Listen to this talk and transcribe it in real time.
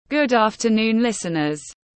Good afternoon, listeners.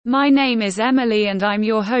 My name is Emily and I'm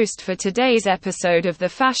your host for today's episode of the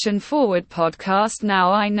Fashion Forward podcast.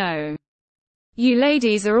 Now I know you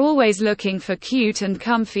ladies are always looking for cute and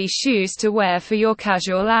comfy shoes to wear for your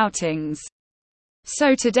casual outings.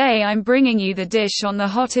 So today I'm bringing you the dish on the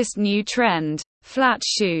hottest new trend, flat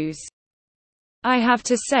shoes. I have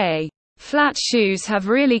to say, flat shoes have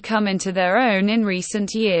really come into their own in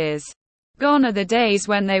recent years. Gone are the days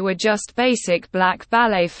when they were just basic black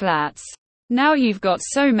ballet flats. Now you've got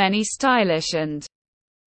so many stylish and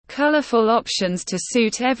colorful options to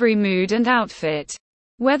suit every mood and outfit.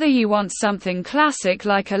 Whether you want something classic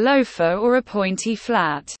like a loafer or a pointy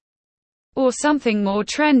flat, or something more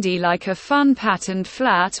trendy like a fun patterned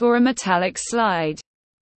flat or a metallic slide.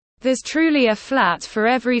 There's truly a flat for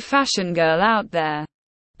every fashion girl out there.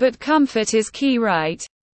 But comfort is key, right?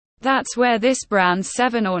 That's where this brand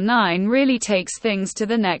 7 or 9 really takes things to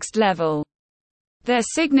the next level. Their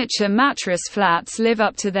signature mattress flats live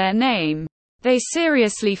up to their name. They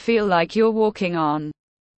seriously feel like you're walking on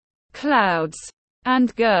clouds.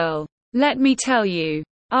 And girl, let me tell you,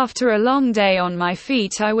 after a long day on my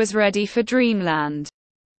feet I was ready for dreamland.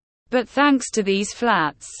 But thanks to these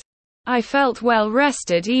flats, I felt well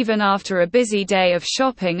rested even after a busy day of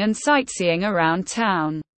shopping and sightseeing around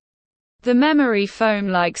town. The memory foam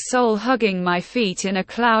like sole hugging my feet in a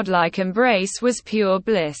cloud-like embrace was pure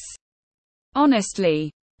bliss.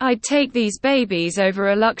 Honestly, I'd take these babies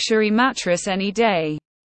over a luxury mattress any day.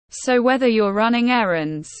 So whether you're running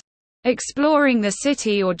errands, exploring the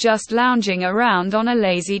city or just lounging around on a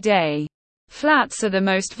lazy day, flats are the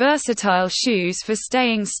most versatile shoes for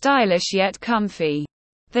staying stylish yet comfy.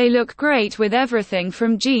 They look great with everything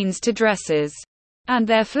from jeans to dresses. And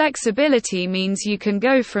their flexibility means you can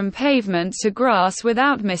go from pavement to grass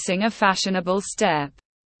without missing a fashionable step.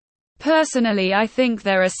 Personally, I think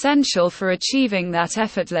they're essential for achieving that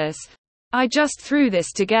effortless, I just threw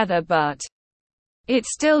this together but it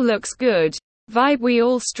still looks good vibe we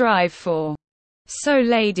all strive for. So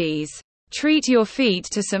ladies, treat your feet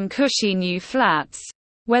to some cushy new flats.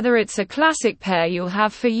 Whether it's a classic pair you'll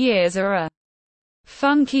have for years or a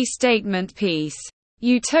funky statement piece,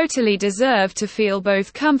 you totally deserve to feel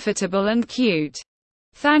both comfortable and cute.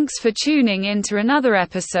 Thanks for tuning in to another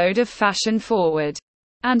episode of Fashion Forward.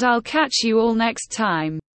 And I'll catch you all next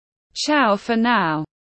time. Ciao for now.